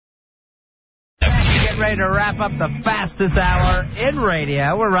getting ready to wrap up the fastest hour in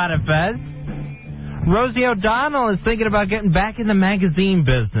radio. We're Ron and Fez. Rosie O'Donnell is thinking about getting back in the magazine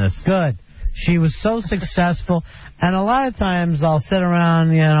business. Good. She was so successful, and a lot of times I'll sit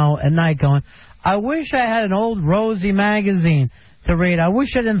around, at night going, I wish I had an old Rosie magazine to read. I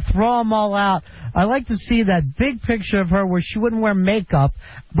wish I didn't throw them all out. I like to see that big picture of her where she wouldn't wear makeup,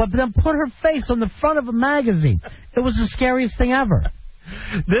 but then put her face on the front of a magazine. It was the scariest thing ever.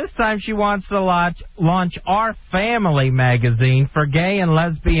 This time she wants to launch Our Family magazine for gay and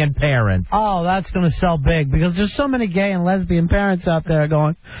lesbian parents. Oh, that's going to sell big because there's so many gay and lesbian parents out there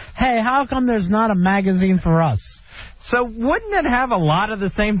going, hey, how come there's not a magazine for us? So wouldn't it have a lot of the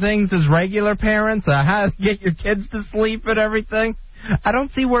same things as regular parents? How to get your kids to sleep and everything? I don't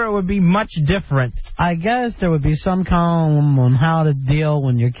see where it would be much different. I guess there would be some column on how to deal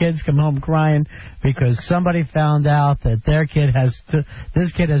when your kids come home crying because somebody found out that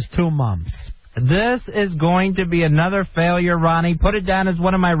this kid has 2 moms. This is going to be another failure, Ronnie. Put it down as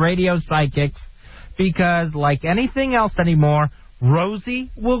one of my radio psychics because, like anything else anymore, Rosie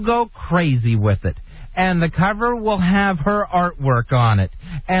will go crazy with it. And the cover will have her artwork on it.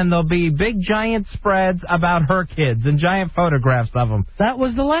 And there'll be big, giant spreads about her kids and giant photographs of them. That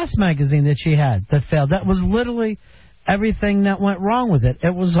was the last magazine that she had that failed. That was literally everything that went wrong with it.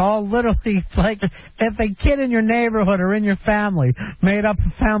 It was all literally like if a kid in your neighborhood or in your family made up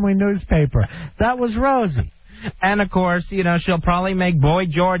a family newspaper. That was Rosie. And, of course, she'll probably make Boy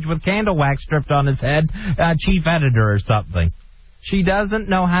George with candle wax stripped on his head chief editor or something. She doesn't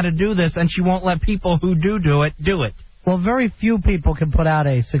know how to do this, and she won't let people who do it. Well, very few people can put out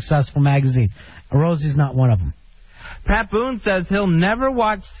a successful magazine. Rosie's not one of them. Pat Boone says he'll never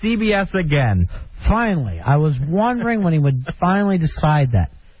watch CBS again. Finally. I was wondering when he would finally decide that.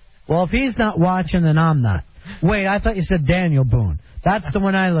 Well, if he's not watching, then I'm not. Wait, I thought you said Daniel Boone. That's the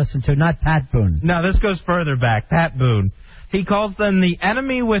one I listen to, not Pat Boone. No, this goes further back. Pat Boone. He calls them the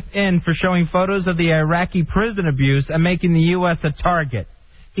enemy within for showing photos of the Iraqi prison abuse and making the U.S. a target.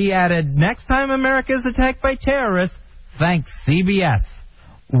 He added, next time America is attacked by terrorists, thanks CBS.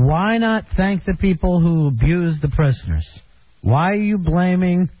 Why not thank the people who abused the prisoners? Why are you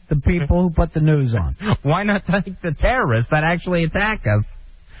blaming the people who put the news on? Why not thank the terrorists that actually attack us?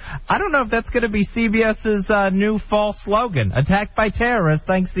 I don't know if that's going to be CBS's new fall slogan. Attacked by terrorists,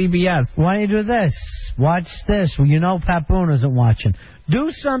 thanks CBS. Why don't you do this? Watch this. Well, Pat Boone isn't watching.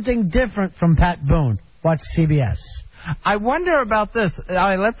 Do something different from Pat Boone. Watch CBS. I wonder about this.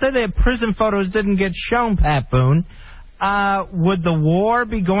 Let's say the prison photos didn't get shown, Pat Boone. Would the war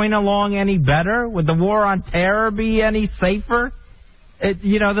be going along any better? Would the war on terror be any safer?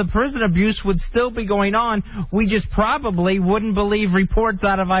 The prison abuse would still be going on. We just probably wouldn't believe reports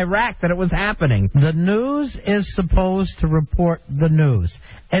out of Iraq that it was happening. The news is supposed to report the news.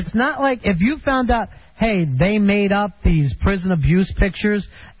 It's not like if you found out, hey, they made up these prison abuse pictures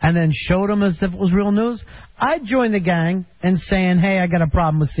and then showed them as if it was real news, I'd join the gang in saying, hey, I got a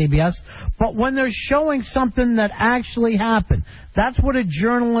problem with CBS. But when they're showing something that actually happened, that's what a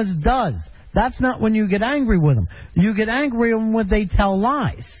journalist does. That's not when you get angry with them. You get angry when they tell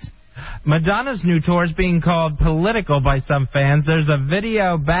lies. Madonna's new tour is being called political by some fans. There's a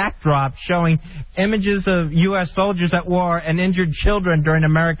video backdrop showing images of U.S. soldiers at war and injured children during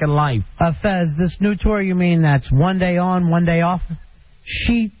American life. Fez, this new tour, you mean that's one day on, one day off?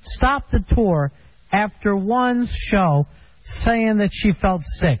 She stopped the tour after one show saying that she felt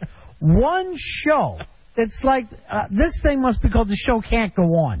sick. One show. It's like this thing must be called The Show Can't Go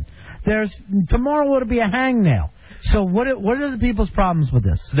On. Tomorrow it'll be a hangnail. So what are the people's problems with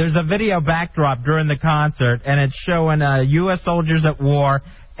this? There's a video backdrop during the concert, and it's showing U.S. soldiers at war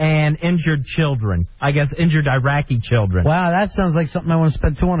and injured children. I guess injured Iraqi children. Wow, that sounds like something I want to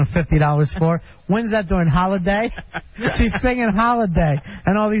spend $250 for. When's that doing? Holiday? She's singing Holiday,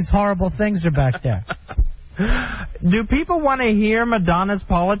 and all these horrible things are back there. Do people want to hear Madonna's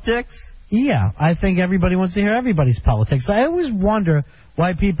politics? Yeah, I think everybody wants to hear everybody's politics. I always wonder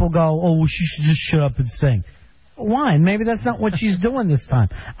why people go, oh, she should just shut up and sing. Why? Maybe that's not what she's doing this time.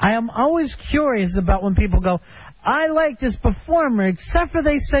 I am always curious about when people go, I like this performer, except for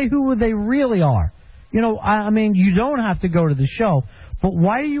they say who they really are. I mean, you don't have to go to the show, but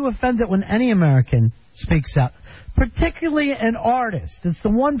why are you offended when any American speaks out? Particularly an artist. It's the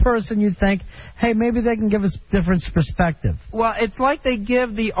one person you think, hey, maybe they can give us different perspective. Well, it's like they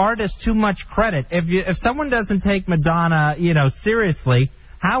give the artist too much credit. If someone doesn't take Madonna, seriously,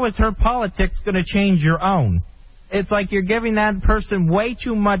 how is her politics going to change your own? It's like you're giving that person way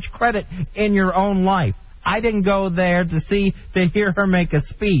too much credit in your own life. I didn't go there to hear her make a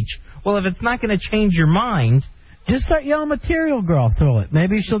speech. Well, if it's not going to change your mind, just start yelling Material Girl through it.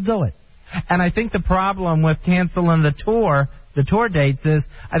 Maybe she'll do it. And I think the problem with canceling the tour dates is,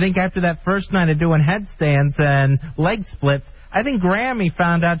 I think after that first night of doing headstands and leg splits, I think Grammy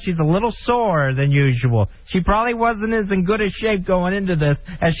found out she's a little sore than usual. She probably wasn't as in good a shape going into this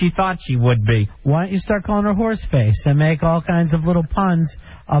as she thought she would be. Why don't you start calling her Horseface and make all kinds of little puns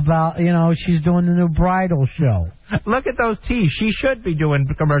about, she's doing the new bridal show. Look at those teeth. She should be doing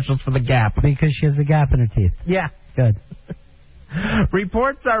commercials for the Gap. Because she has a gap in her teeth. Yeah. Good.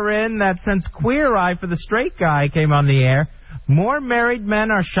 Reports are in that since Queer Eye for the Straight Guy came on the air, more married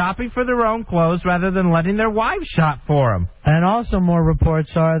men are shopping for their own clothes rather than letting their wives shop for them. And also more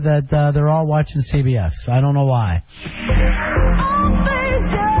reports are that they're all watching CBS. I don't know why.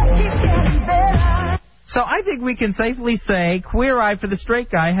 So I think we can safely say Queer Eye for the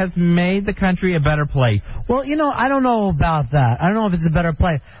Straight Guy has made the country a better place. Well, I don't know about that. I don't know if it's a better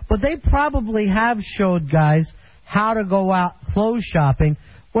place. But they probably have showed guys how to go out clothes shopping.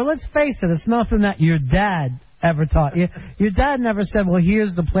 Well, let's face it, it's nothing that your dad ever taught you. Your dad never said, well,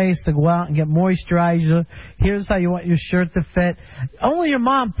 here's the place to go out and get moisturizer. Here's how you want your shirt to fit. Only your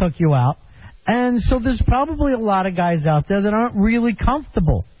mom took you out. And so there's probably a lot of guys out there that aren't really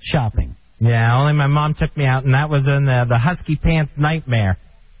comfortable shopping. Yeah, only my mom took me out, and that was in the Husky Pants nightmare.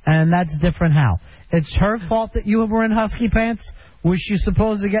 And that's different how? It's her fault that you were in Husky Pants? Was she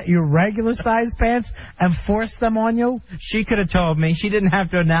supposed to get your regular size pants and force them on you? She could have told me. She didn't have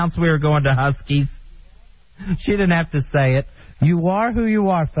to announce we were going to Huskies. She didn't have to say it. You are who you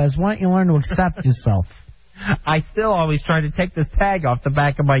are, Fez. Why don't you learn to accept yourself? I still always try to take this tag off the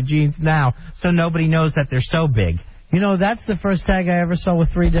back of my jeans now so nobody knows that they're so big. That's the first tag I ever saw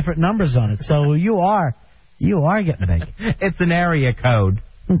with 3 different numbers on it. So you are getting big. It's an area code.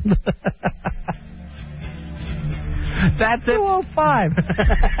 That's it. 205.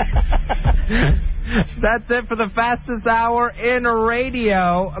 That's it for the fastest hour in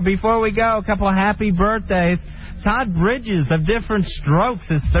radio. Before we go, a couple of happy birthdays. Todd Bridges of Different Strokes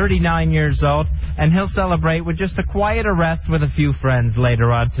is 39 years old, and he'll celebrate with just a quiet arrest with a few friends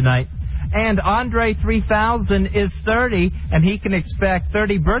later on tonight. And Andre 3000 is 30, and he can expect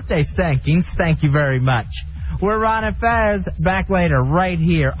 30 birthday spankings. Thank you very much. We're Ron and Fez, back later right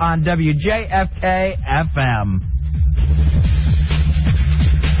here on WJFK-FM.